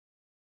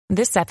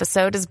This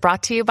episode is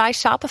brought to you by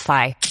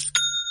Shopify.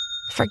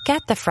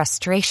 Forget the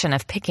frustration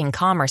of picking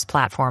commerce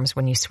platforms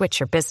when you switch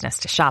your business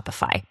to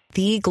Shopify,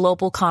 the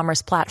global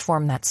commerce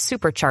platform that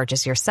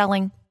supercharges your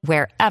selling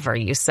wherever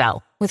you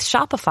sell. With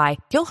Shopify,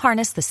 you'll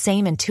harness the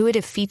same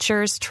intuitive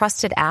features,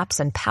 trusted apps,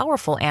 and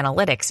powerful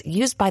analytics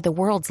used by the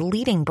world's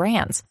leading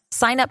brands.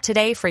 Sign up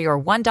today for your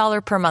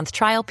 $1 per month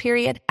trial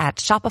period at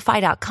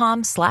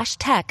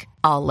shopify.com/tech,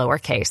 all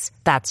lowercase.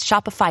 That's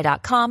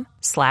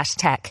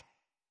shopify.com/tech.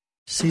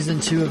 Season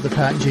 2 of the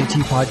Pat and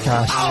JT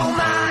podcast. Oh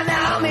man,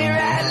 I'm here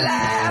at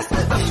last. The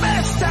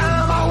best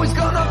time, always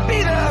gonna be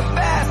the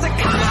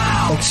best. Come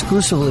on!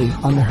 Exclusively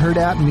on the Herd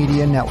App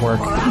Media Network.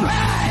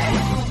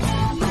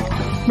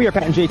 We are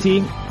Pat and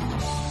JT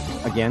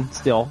again,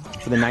 still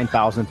for the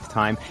 9,000th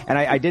time. And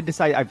I did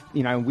decide,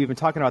 we've been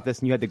talking about this,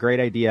 and you had the great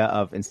idea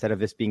of, instead of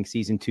this being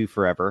season 2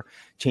 forever,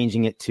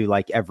 changing it to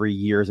like every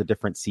year is a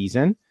different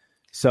season.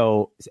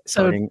 So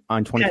starting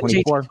on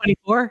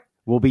 2024.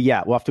 We'll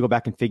have to go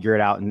back and figure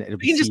it out, and it'll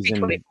be just be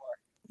 24.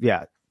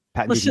 Yeah,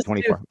 Pat and JT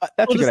 24.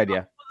 That's a good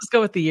idea. Let's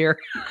go with the year.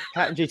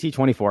 Pat and JT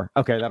 24.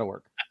 Okay, that'll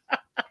work.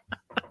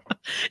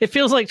 It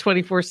feels like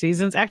 24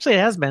 seasons. Actually, it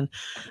has been.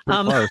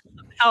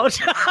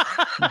 Ouch.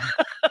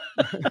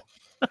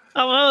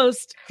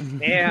 Almost.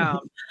 Damn.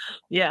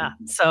 Yeah.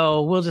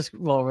 So we'll just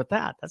roll with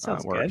that. That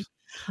sounds good.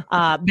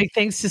 Big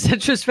thanks to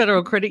Centrist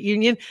Federal Credit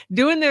Union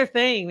doing their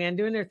thing, man,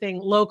 doing their thing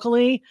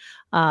locally.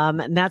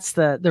 And that's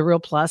the real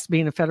plus,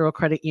 being a federal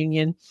credit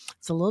union.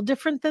 It's a little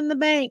different than the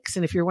banks.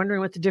 And if you're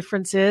wondering what the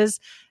difference is,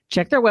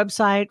 check their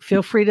website.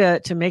 Feel free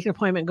to make an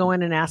appointment, go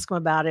in and ask them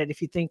about it.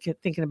 If you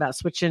thinking about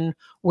switching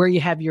where you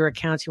have your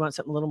accounts, you want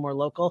something a little more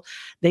local,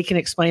 they can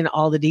explain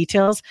all the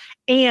details.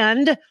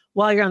 And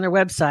while you're on their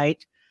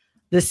website,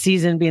 this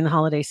season being the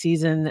holiday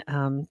season,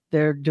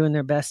 they're doing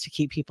their best to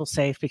keep people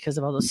safe because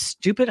of all those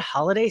stupid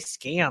holiday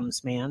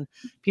scams, man.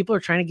 People are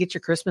trying to get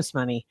your Christmas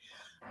money.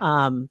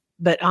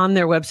 But on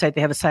their website,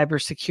 they have a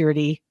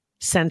cybersecurity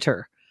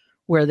center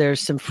where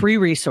there's some free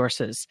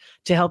resources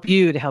to help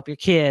you, to help your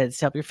kids,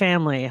 to help your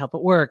family, help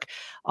at work.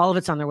 All of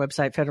it's on their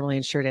website, federally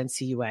insured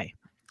NCUA.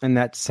 And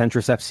that's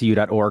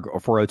centristfcu.org or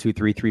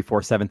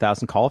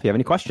 402-334-7000. Call if you have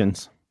any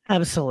questions.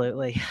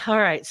 Absolutely. All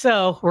right.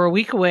 So we're a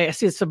week away. I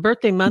see it's the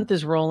birthday month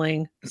is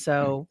rolling.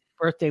 So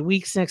birthday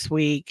week's next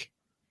week.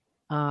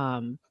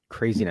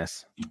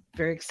 Craziness.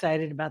 Very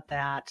excited about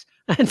that.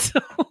 And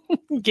so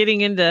getting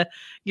into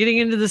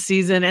the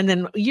season, and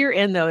then year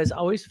end though is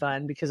always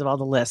fun because of all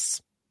the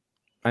lists.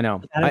 I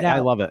know. I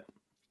love it.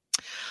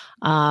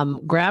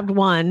 Grabbed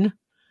one,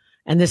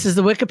 and this is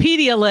the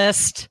Wikipedia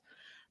list.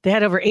 They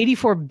had over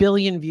 84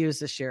 billion views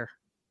this year.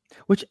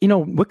 Which,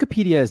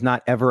 Wikipedia is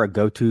not ever a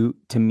go-to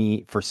to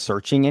me for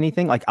searching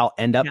anything. Like, I'll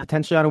end up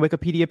potentially on a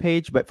Wikipedia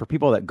page, but for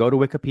people that go to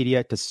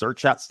Wikipedia to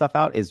search that stuff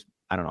out is,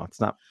 I don't know, it's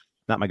not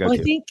my go-to. Well,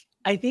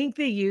 I think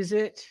they use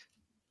it.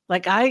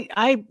 Like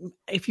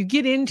if you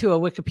get into a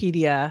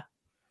Wikipedia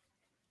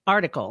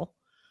article,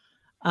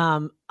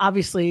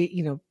 obviously,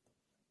 you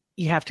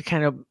have to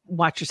kind of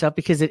watch yourself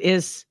because it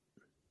is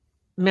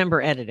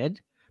member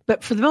edited,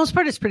 but for the most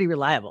part, it's pretty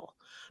reliable.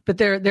 But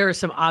there are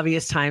some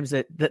obvious times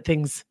that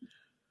things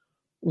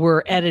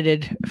were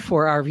edited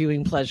for our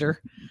viewing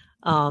pleasure,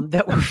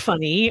 that were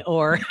funny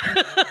or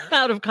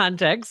out of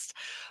context.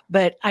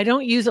 But I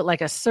don't use it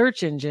like a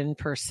search engine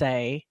per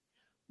se.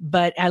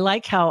 But I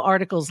like how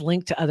articles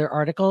link to other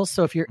articles.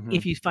 So if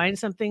if you find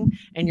something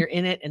and you're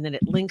in it, and then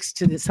it links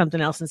to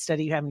something else instead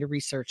of you having to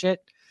research it.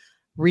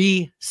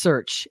 It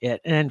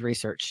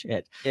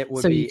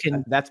would be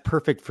that's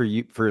perfect for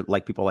you, for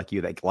like people like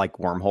you that like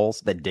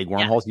wormholes, that dig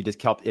wormholes.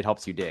 It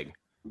helps you dig.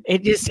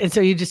 And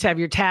so you just have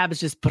your tabs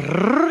just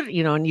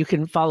and you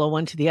can follow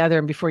one to the other,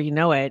 and before you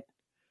know it,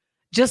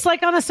 just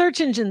like on a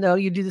search engine though,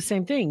 you do the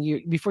same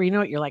thing. Before you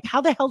know it, you're like, how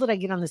the hell did I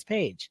get on this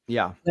page?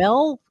 Yeah.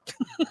 Well,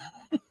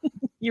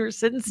 you were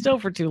sitting still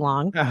for too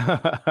long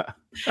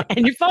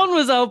and your phone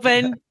was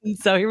open.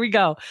 So here we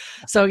go.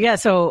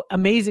 So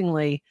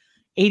amazingly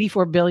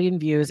 84 billion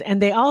views. And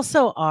they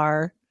also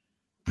are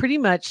pretty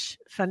much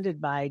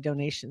funded by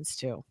donations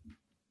too.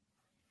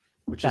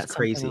 Which is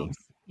crazy. Else.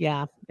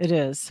 Yeah, it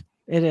is.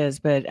 It is.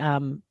 But I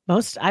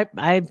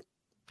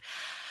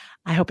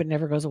hope it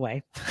never goes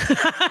away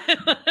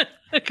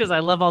because I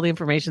love all the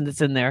information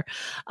that's in there.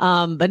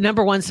 But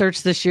number one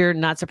search this year,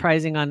 not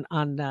surprising on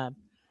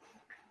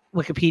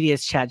Wikipedia,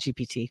 is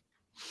ChatGPT.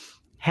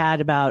 Had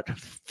about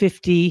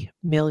 50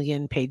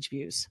 million page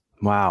views.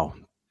 Wow.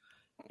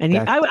 And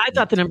I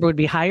thought the number would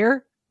be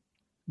higher,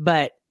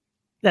 but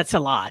that's a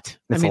lot.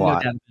 No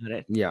doubt about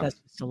it. Yeah. That's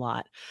just a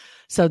lot.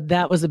 So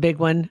that was a big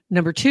one.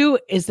 Number 2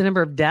 is the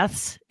number of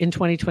deaths in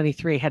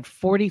 2023 had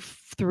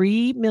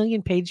 43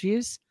 million page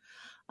views.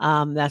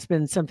 That's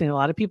been something a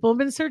lot of people have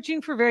been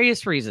searching for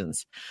various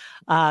reasons.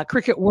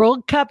 Cricket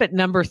World Cup at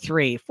number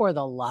 3, for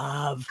the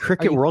love.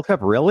 Cricket World Cup,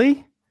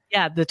 really?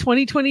 Yeah, the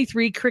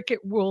 2023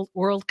 Cricket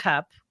World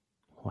Cup.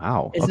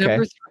 Wow. Is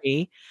number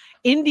 3.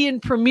 Indian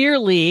Premier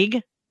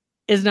League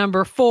is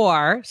number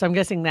 4. So I'm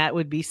guessing that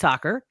would be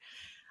soccer.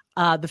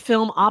 The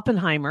film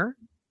Oppenheimer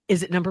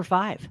is at number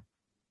 5.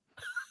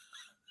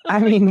 I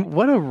mean,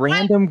 what a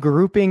random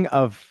grouping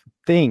of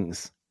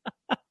things.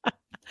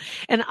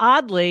 And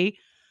oddly,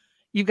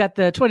 you've got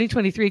the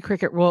 2023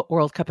 Cricket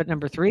World Cup at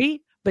number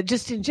 3, but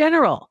just in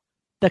general,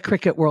 the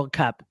Cricket World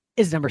Cup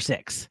is number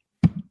 6.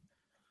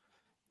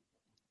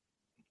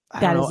 I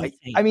don't know.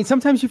 I mean,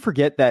 sometimes you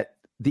forget that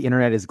the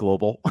internet is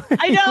global.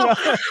 I know.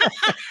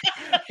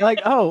 You're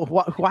like, oh,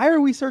 why are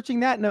we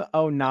searching that?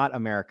 No, not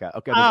America.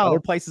 Okay, there's other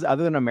places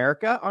other than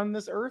America on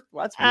this earth.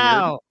 Well, that's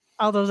weird.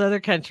 All those other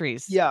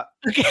countries. Yeah.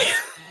 Okay.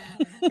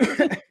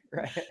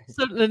 Right.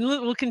 So then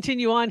we'll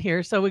continue on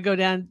here. So we go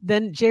down.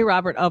 Then J.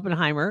 Robert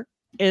Oppenheimer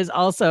is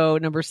also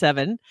number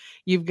 7.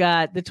 You've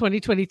got the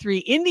 2023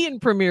 Indian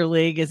Premier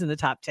League is in the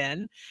top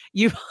 10.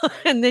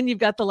 And then you've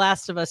got The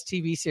Last of Us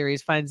TV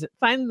series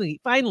finally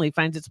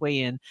finds its way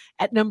in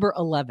at number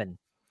 11.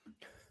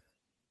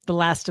 The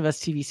Last of Us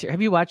TV series.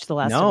 Have you watched The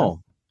Last of Us?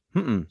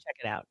 No. Check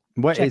it out.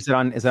 What is it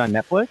on? Is it on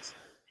Netflix?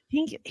 I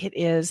think it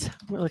is.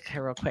 We'll look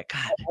here real quick.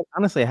 God.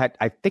 Honestly,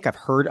 I think I've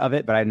heard of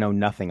it, but I know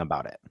nothing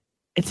about it.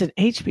 It's an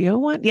HBO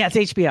one? Yeah, it's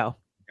HBO.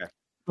 Okay.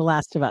 The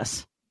Last of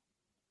Us.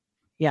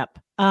 Yep.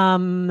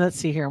 Let's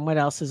see here. And what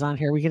else is on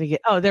here? We're going to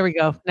get, there we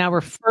go. Now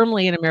we're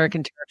firmly in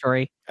American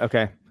territory.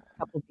 Okay. A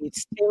couple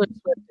beats. Taylor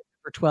Swift at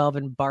number 12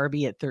 and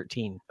Barbie at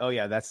 13. Oh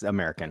yeah, that's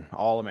American.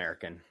 All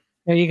American.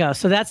 There you go.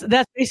 So that's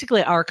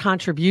basically our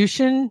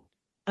contribution.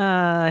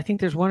 I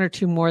think there's one or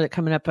two more that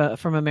coming up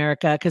from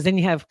America, because then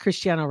you have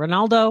Cristiano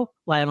Ronaldo,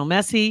 Lionel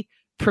Messi,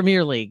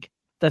 Premier League.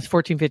 That's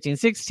 14, 15,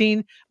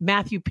 16.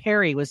 Matthew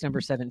Perry was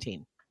number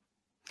 17.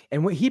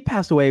 And when he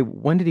passed away,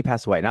 when did he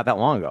pass away? Not that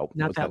long ago.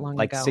 Not that long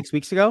like ago. 6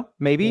 weeks ago,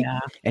 maybe. Yeah.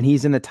 And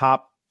he's in the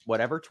top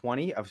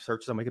 20 of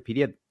searches on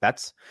Wikipedia.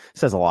 That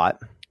says a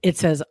lot. It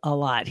says a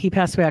lot. He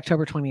passed away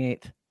October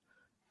 28th.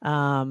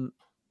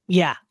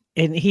 Yeah.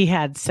 And he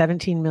had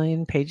 17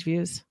 million page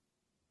views,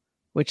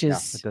 which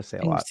is it does say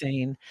a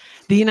insane. lot.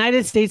 The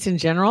United States in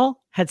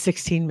general had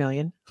 16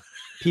 million.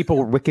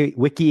 People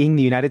wikiing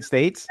the United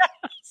States?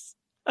 Yes.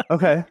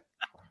 Okay.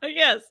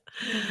 Yes.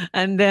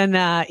 And then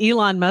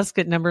Elon Musk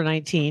at number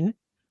 19.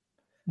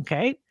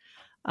 Okay.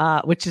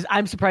 Which is,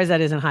 I'm surprised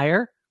that isn't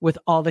higher with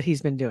all that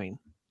he's been doing.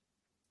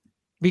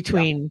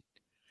 Between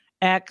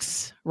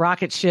X,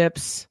 rocket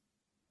ships,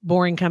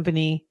 Boring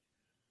Company.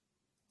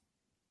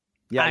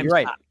 Yeah, you're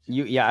right.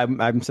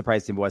 I'm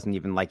surprised he wasn't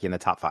even like in the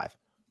top 5.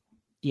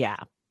 Yeah.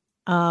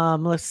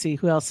 Let's see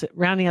who else.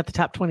 Rounding out the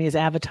top 20 is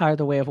Avatar: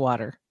 The Way of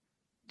Water.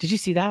 Did you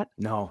see that?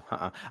 No,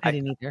 I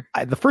didn't either.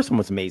 The first one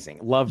was amazing.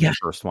 Loved the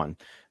first one,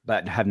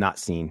 but have not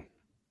seen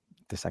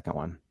the second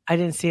one. I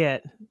didn't see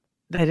it.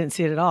 I didn't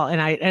see it at all.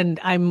 And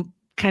I'm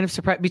kind of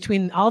surprised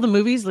between all the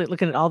movies,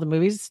 looking at all the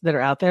movies that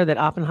are out there, that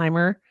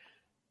Oppenheimer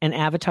and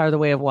Avatar: The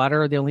Way of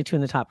Water are the only two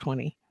in the top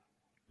 20,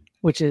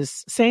 which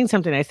is saying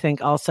something, I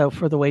think, also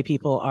for the way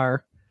people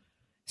are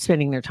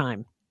spending their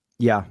time.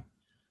 Yeah.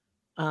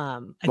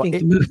 I think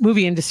the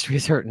movie industry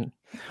is hurting.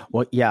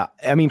 Well, yeah.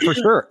 I mean, for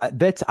sure.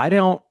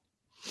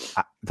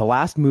 The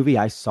last movie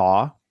I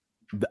saw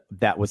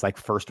that was like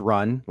first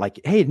run, like,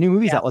 hey, new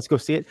movie's out, let's go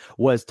see it,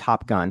 was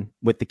Top Gun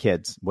with the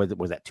kids. Was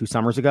that 2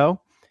 summers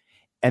ago?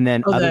 And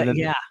then other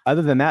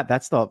than that,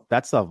 that's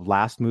the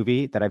last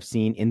movie that I've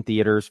seen in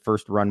theaters,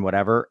 first run,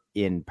 whatever,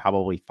 in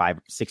probably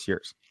 5-6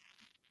 years.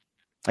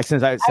 Like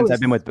since I've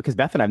been with, because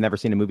Beth and I've never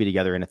seen a movie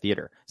together in a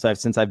theater. So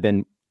since I've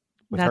been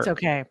with that's her.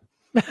 Okay.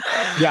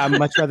 Yeah, I'd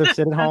much rather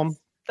sit at home.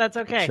 That's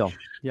okay. Chill.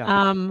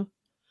 Yeah.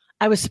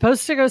 I was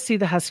supposed to go see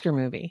the Husker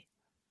movie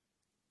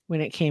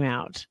when it came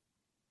out,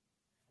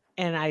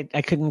 and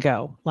I couldn't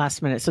go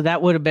last minute. So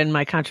that would have been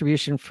my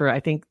contribution for, I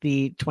think,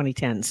 the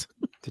 2010s.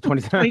 To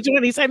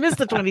 2020s. I missed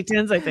the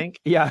 2010s, I think.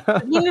 Yeah.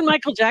 When did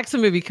Michael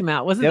Jackson movie come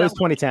out? Wasn't that that was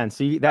 2010.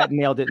 So that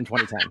nailed it in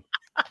 2010.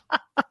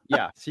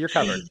 Yeah. So you're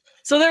covered.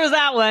 So there was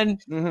that one.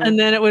 Mm-hmm. And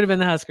then it would have been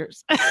the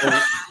Huskers.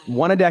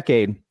 One a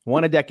decade.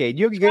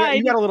 You got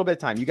a little bit of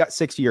time. You got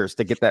 6 years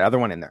to get that other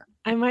one in there.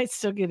 I might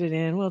still get it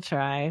in. We'll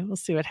try. We'll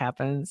see what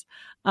happens.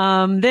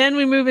 Then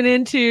we moving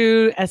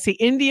into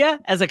India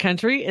as a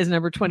country is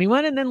number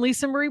 21. And then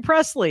Lisa Marie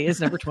Presley is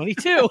number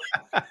 22.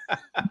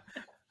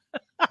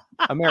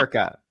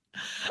 America.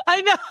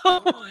 I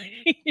know.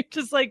 You're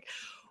just like,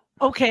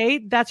 okay,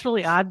 that's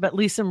really odd. But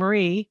Lisa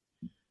Marie,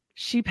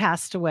 she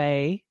passed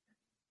away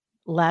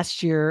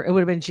last year. It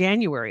would have been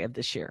January of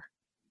this year.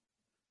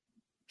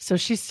 So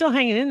she's still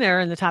hanging in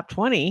there in the top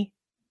 20.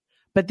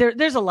 But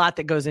there's a lot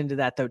that goes into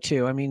that, though,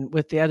 too. I mean,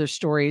 with the other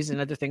stories and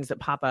other things that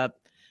pop up,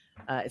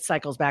 it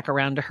cycles back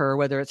around to her,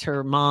 whether it's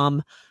her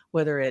mom,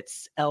 whether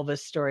it's Elvis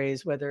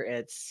stories, whether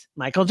it's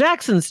Michael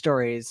Jackson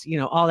stories,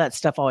 all that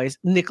stuff always.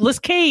 Nicolas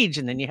Cage,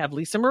 and then you have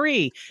Lisa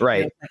Marie.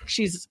 Right.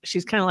 She's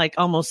kind of like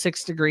almost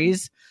 6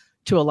 degrees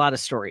to a lot of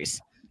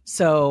stories.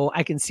 So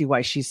I can see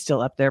why she's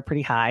still up there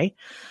pretty high.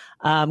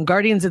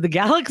 Guardians of the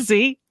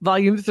Galaxy,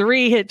 Volume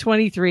 3 hit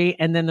 23,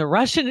 and then the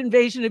Russian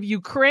invasion of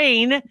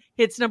Ukraine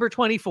hits number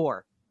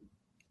 24.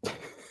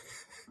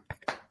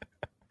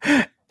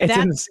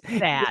 That's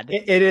sad.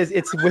 It is.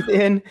 It's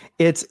within.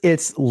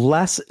 It's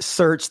less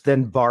searched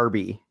than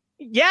Barbie.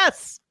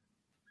 Yes.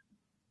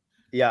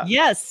 Yeah.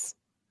 Yes.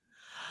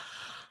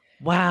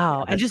 Wow.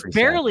 Yeah, and just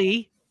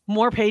barely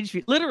more page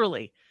views,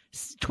 literally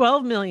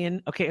 12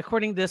 million. Okay.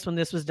 According to this, when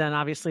this was done,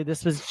 obviously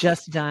this was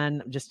just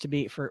done just to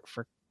be for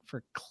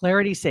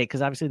clarity's sake,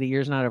 because obviously the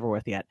year's not over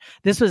with yet.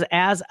 This was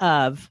as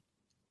of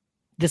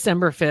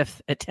December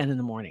 5th at 10 in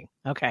the morning.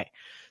 Okay.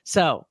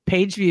 So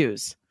page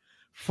views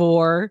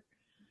for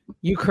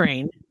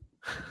Ukraine,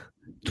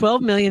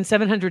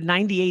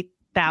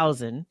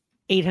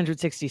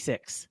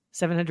 12,798,866.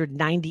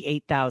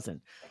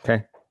 798,000.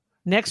 Okay.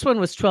 Next one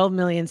was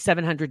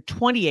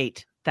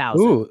 12,728,000.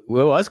 Ooh, it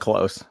was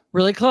close.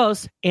 Really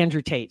close.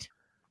 Andrew Tate.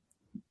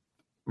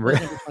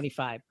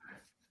 25.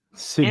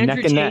 So Andrew neck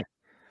and Tate neck.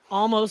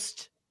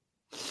 almost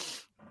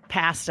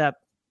passed up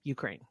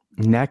Ukraine.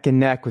 Neck and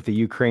neck with the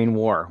Ukraine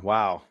war.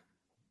 Wow.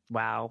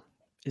 Wow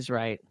is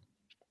right.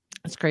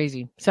 It's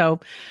crazy. So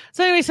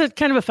anyway, so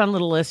kind of a fun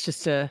little list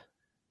just to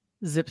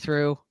zip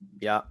through.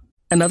 Yeah.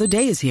 Another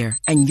day is here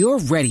and you're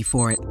ready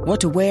for it. What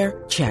to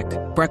wear? Check.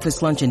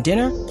 Breakfast, lunch, and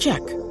dinner?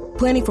 Check.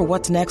 Planning for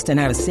what's next and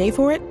how to save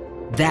for it?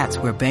 That's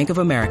where Bank of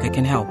America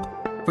can help.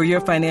 For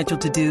your financial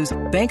to-dos,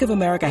 Bank of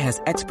America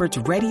has experts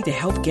ready to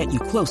help get you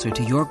closer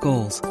to your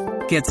goals.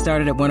 Get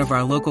started at one of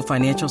our local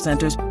financial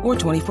centers or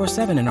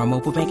 24/7 in our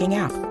mobile banking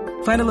app.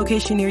 Find a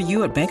location near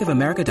you at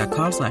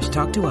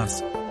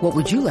bankofamerica.com/talktous. What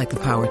would you like the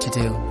power to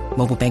do?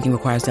 Mobile banking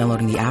requires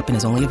downloading the app and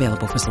is only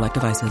available for select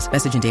devices.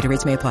 Message and data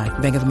rates may apply.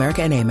 Bank of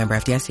America NA, member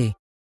FDIC.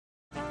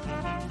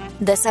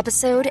 This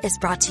episode is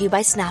brought to you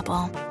by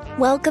Snapple.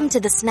 Welcome to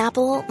the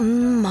Snapple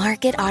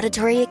Market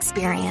Auditory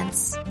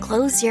Experience.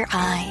 Close your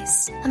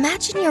eyes.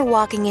 Imagine you're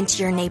walking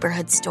into your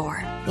neighborhood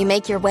store. You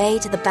make your way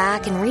to the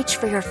back and reach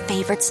for your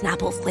favorite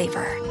Snapple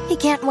flavor. You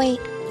can't wait.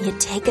 You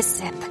take a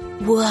sip.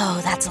 Whoa,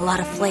 that's a lot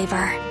of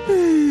flavor.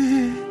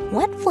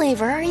 What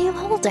flavor are you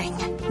holding?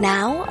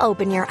 Now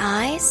open your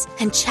eyes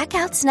and check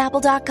out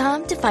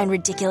Snapple.com to find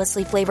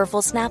ridiculously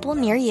flavorful Snapple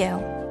near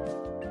you.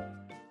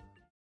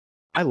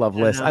 I love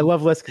lists. I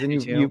love lists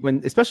because you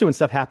when especially when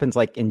stuff happens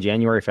like in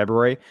January,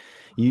 February,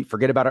 you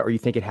forget about it or you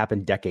think it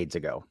happened decades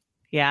ago.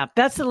 Yeah,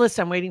 that's the list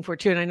I'm waiting for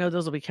too. And I know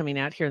those will be coming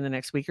out here in the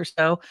next week or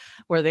so,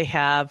 where they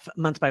have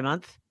month by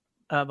month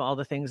of all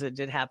the things that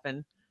did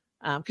happen.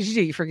 Because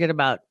you forget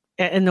about,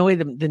 and the way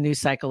the news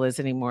cycle is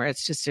anymore,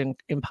 it's just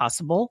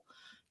impossible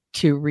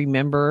to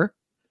remember.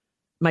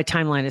 My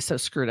timeline is so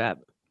screwed up.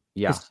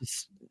 Yeah,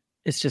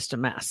 it's just a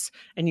mess,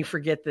 and you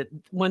forget that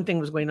one thing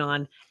was going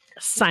on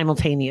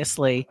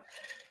simultaneously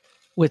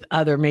with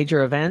other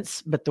major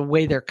events, but the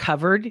way they're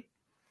covered,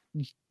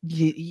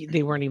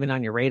 they weren't even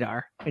on your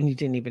radar and you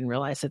didn't even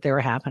realize that they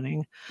were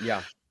happening.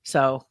 Yeah.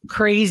 So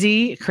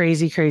crazy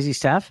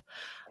stuff.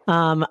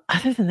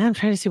 Other than that, I'm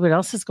trying to see what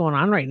else is going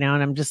on right now.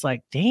 And I'm just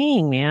like,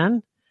 dang,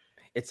 man.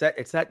 It's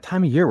that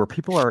time of year where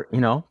people are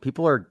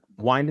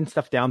winding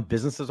stuff down.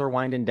 Businesses are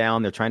winding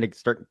down. They're trying to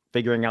start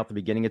figuring out the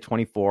beginning of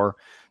 24.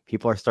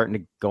 People are starting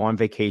to go on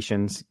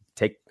vacations,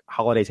 take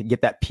holidays and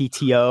get that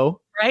PTO,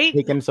 right?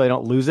 Take them so they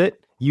don't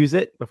use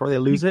it before they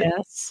lose it.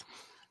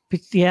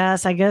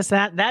 Yes, I guess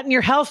that and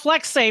your health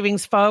flex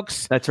savings,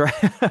 folks. That's right.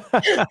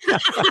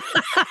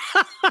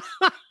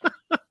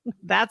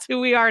 That's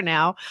who we are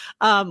now.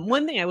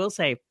 One thing I will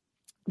say,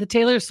 the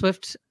Taylor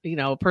Swift,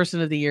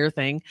 person of the year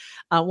thing.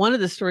 One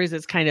of the stories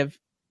that's kind of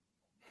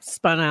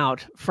spun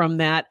out from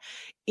that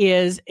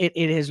is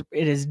it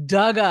has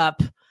dug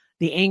up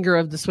the anger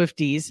of the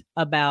Swifties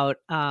about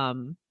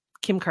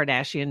Kim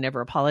Kardashian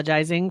never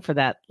apologizing for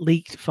that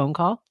leaked phone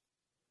call.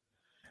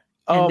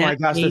 Oh my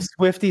gosh, the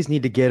Swifties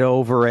need to get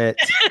over it.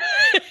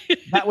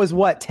 That was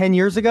what, 10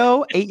 years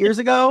ago, 8 years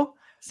ago?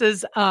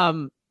 Says,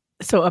 so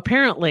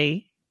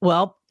apparently,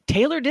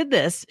 Taylor did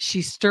this.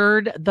 She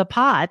stirred the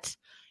pot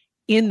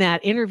in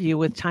that interview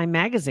with Time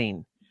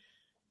Magazine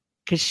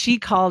because she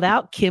called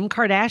out Kim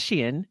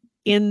Kardashian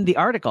in the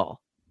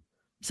article.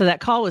 So that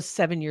call was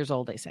 7 years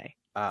old, they say.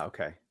 Ah,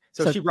 okay.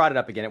 So she brought it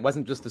up again. It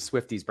wasn't just the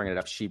Swifties bringing it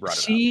up. She brought it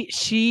up.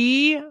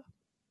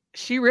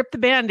 She ripped the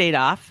Band-Aid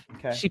off.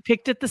 Okay. She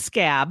picked at the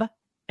scab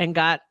and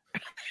got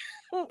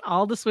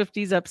all the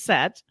Swifties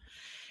upset.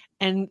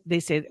 And they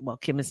say, well,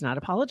 Kim has not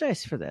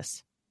apologized for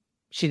this.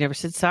 She never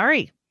said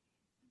sorry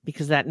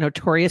because that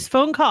notorious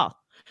phone call.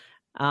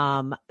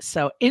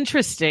 So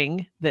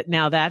interesting that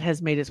now that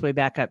has made its way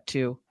back up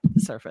to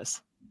the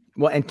surface.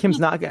 Well, and Kim's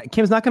not going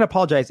to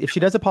apologize. If she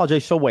does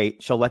apologize, she'll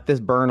wait. She'll let this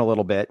burn a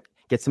little bit.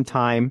 Get some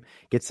time,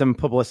 get some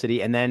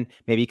publicity, and then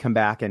maybe come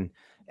back and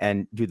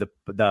do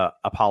the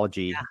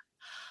apology. Yeah.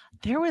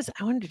 There was,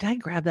 I wonder, did I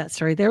grab that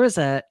story? There was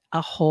a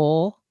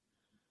whole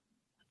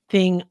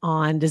thing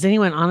on, does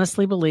anyone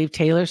honestly believe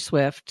Taylor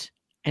Swift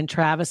and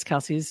Travis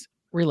Kelce's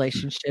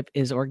relationship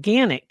is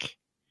organic?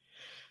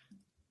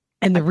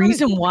 And the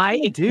reason why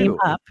it came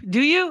up, do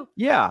you?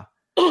 Yeah.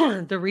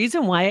 The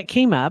reason why it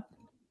came up,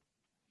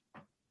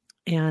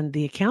 and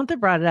the account that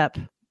brought it up,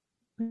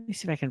 let me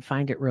see if I can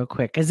find it real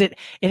quick, because it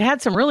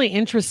had some really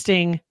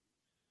interesting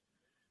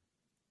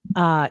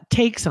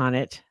takes on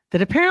it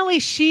that apparently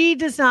she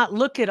does not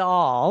look at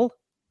all.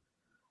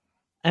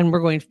 And we're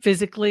going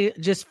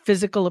just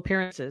physical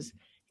appearances.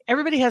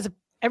 Everybody has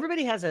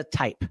a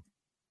type,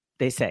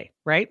 they say,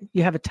 right?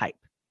 You have a type.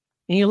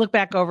 And you look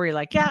back over, you're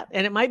like, yeah.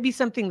 And it might be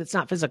something that's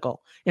not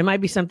physical. It might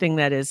be something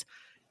that is,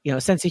 a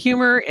sense of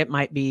humor. It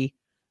might be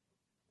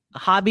a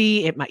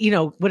hobby. It might,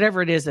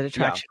 whatever it is that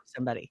attracts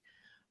somebody.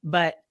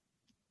 But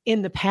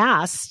in the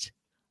past,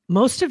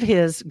 most of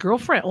his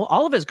girlfriend, well,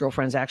 all of his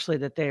girlfriends actually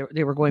that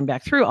they were going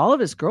back through, all of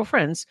his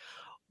girlfriends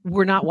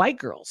were not white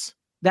girls.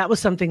 That was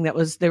something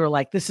they were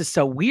like, this is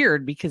so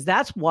weird, because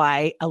that's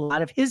why a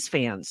lot of his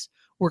fans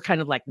were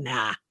kind of like,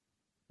 nah,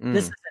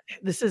 this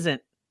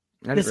isn't.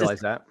 I didn't realize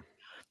that.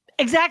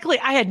 Exactly.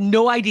 I had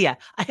no idea.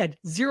 I had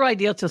zero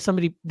idea until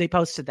they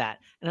posted that.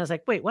 And I was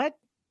like, wait, what?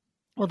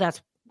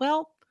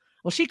 Well,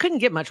 she couldn't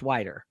get much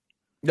whiter.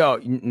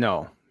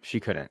 No, she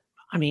couldn't.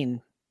 I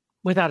mean,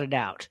 without a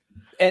doubt.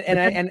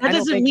 And that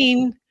doesn't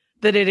mean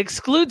that it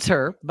excludes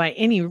her by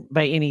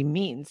any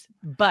means.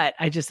 But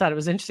I just thought it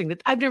was interesting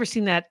that I've never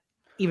seen that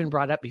even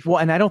brought up before.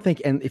 Well, and I don't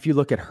think, and if you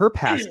look at her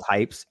past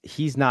types,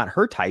 he's not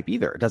her type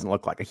either. It doesn't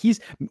look like it.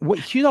 She's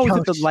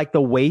always like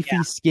the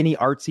wafy, skinny,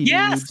 artsy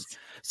dudes.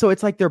 So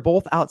it's like they're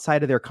both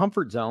outside of their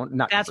comfort zone.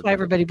 That's why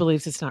everybody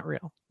believes it's not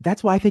real.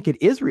 That's why I think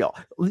it is real.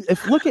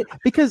 Look at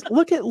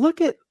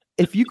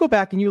if you go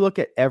back and you look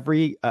at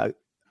every,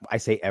 I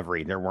say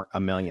every, there weren't a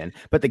million,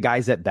 but the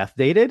guys that Beth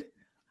dated,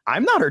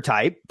 I'm not her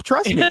type.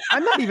 Trust me,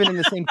 I'm not even in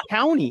the same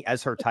county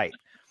as her type.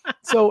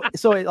 So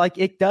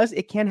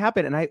it can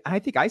happen. And I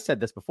think I said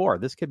this before.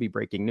 This could be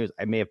breaking news.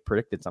 I may have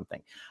predicted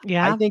something.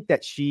 Yeah. I think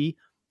that she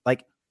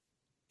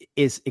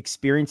is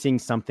experiencing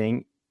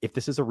something, if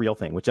this is a real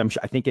thing, which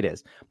I think it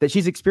is, that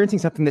she's experiencing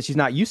something that she's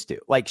not used to.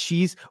 Like,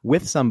 she's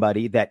with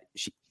somebody that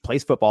she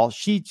plays football.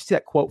 She said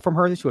a quote from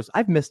her that she goes,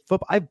 I've missed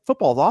football.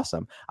 Football is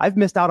awesome. I've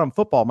missed out on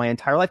football my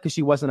entire life because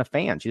she wasn't a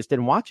fan. She just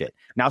didn't watch it.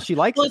 Now she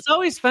likes it. Well, it's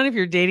always fun if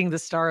you're dating the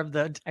star of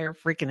the entire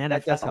freaking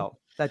NFL.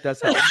 That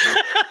does help.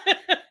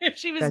 If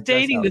she was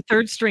dating the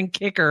third string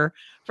kicker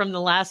from the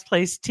last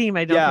place team,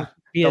 I don't think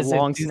she'd be the as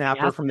long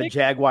snapper from the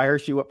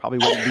Jaguars, she probably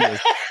wouldn't be as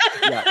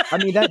I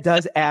mean, that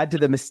does add to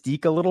the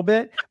mystique a little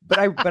bit, but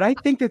I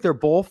think that they're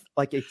both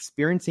like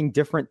experiencing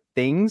different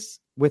things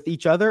with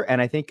each other.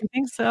 And I think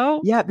so.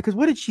 Yeah, because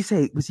what did she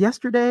say? It was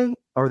yesterday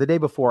or the day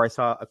before, I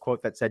saw a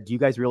quote that said, do you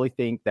guys really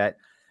think that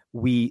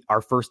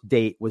our first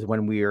date was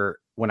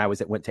when I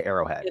went to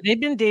Arrowhead? Yeah,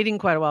 they'd been dating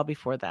quite a while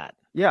before that.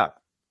 Yeah.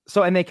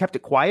 So, and they kept it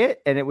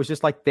quiet, and it was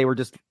just like, they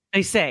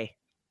say.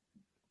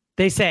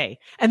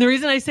 And the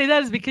reason I say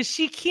that is because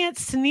she can't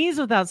sneeze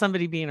without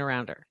somebody being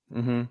around her.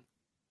 Mm-hmm.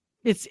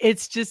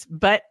 It's just,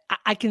 but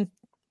I can.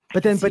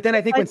 But then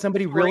I think when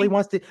somebody really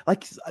wants to,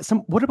 like,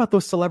 what about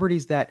those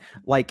celebrities that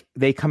like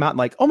they come out and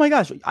like, oh my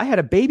gosh, I had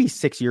a baby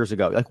 6 years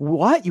ago. Like,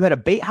 what? You had a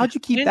baby? How'd you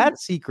keep that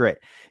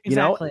secret?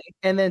 Exactly. You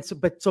know? And then so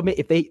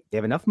if they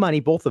have enough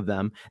money, both of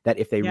them, that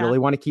if they really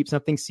want to keep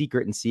something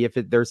secret and see if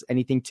there's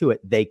anything to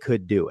it, they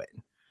could do it.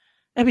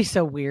 That'd be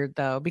so weird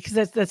though, because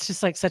that's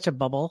just like such a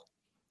bubble.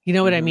 You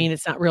know what I mean?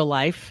 It's not real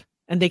life,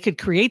 and they could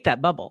create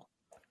that bubble,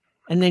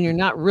 and then you're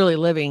not really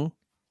living.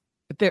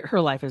 But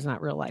her life is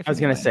not real life. I was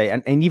going to say,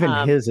 and even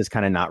his is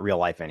kind of not real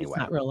life anyway. It's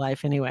not real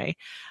life anyway.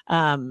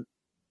 What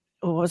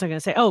was I going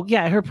to say? Oh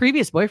yeah, her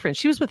previous boyfriend.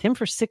 She was with him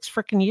for 6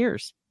 freaking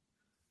years.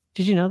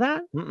 Did you know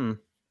that? Mm-mm.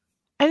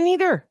 I didn't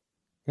either.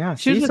 Yeah,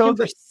 she was with him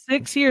for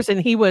 6 years, and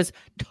he was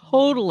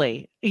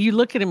totally. You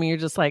look at him, and you're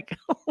just like,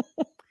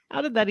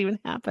 how did that even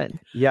happen?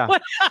 Yeah.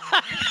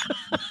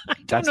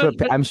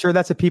 I'm sure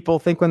that's what people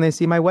think when they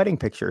see my wedding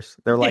pictures.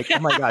 They're like, oh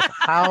my gosh,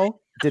 how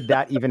did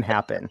that even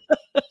happen?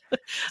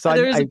 So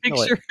there's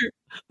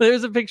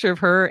a picture of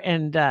her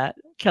and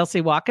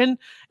Kelsey walking,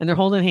 and they're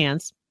holding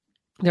hands.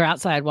 They're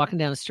outside walking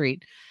down the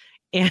street.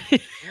 And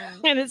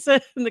it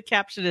says, and the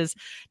caption is,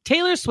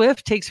 Taylor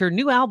Swift takes her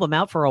new album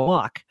out for a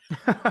walk.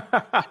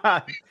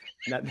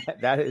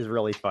 That is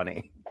really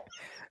funny.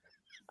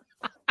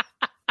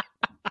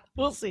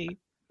 We'll see.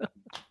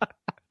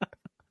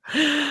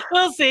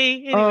 We'll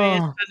see. Anyway, it's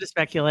fun to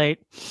speculate.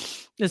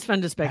 It's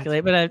fun to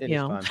speculate, but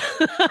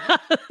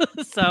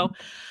so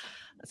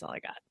that's all I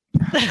got.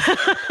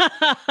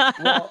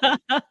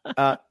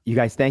 Well, you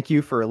guys, thank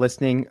you for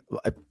listening.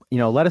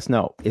 Let us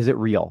know. Is it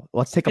real?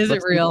 Let's take a. Is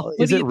it real?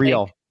 Is it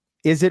real?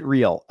 Is it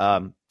real?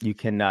 You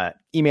can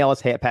email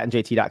us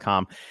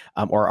hey@patandjt.com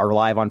or are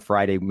live on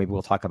Friday. Maybe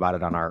we'll talk about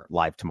it on our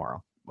live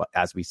tomorrow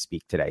as we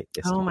speak today.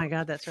 My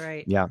God, that's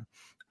right. Yeah.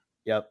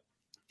 Yep.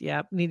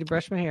 Need to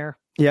brush my hair.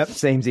 Yep.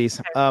 Samesies.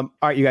 All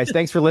right, you guys.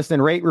 Thanks for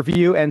listening. Rate,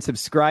 review, and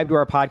subscribe to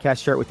our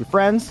podcast. Share it with your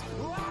friends.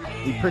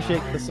 We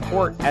appreciate the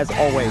support as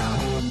always.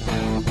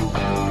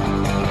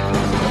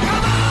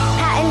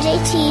 Pat and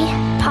JT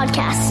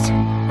Podcast,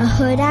 a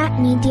Hurrdat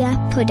Media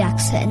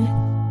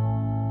Production.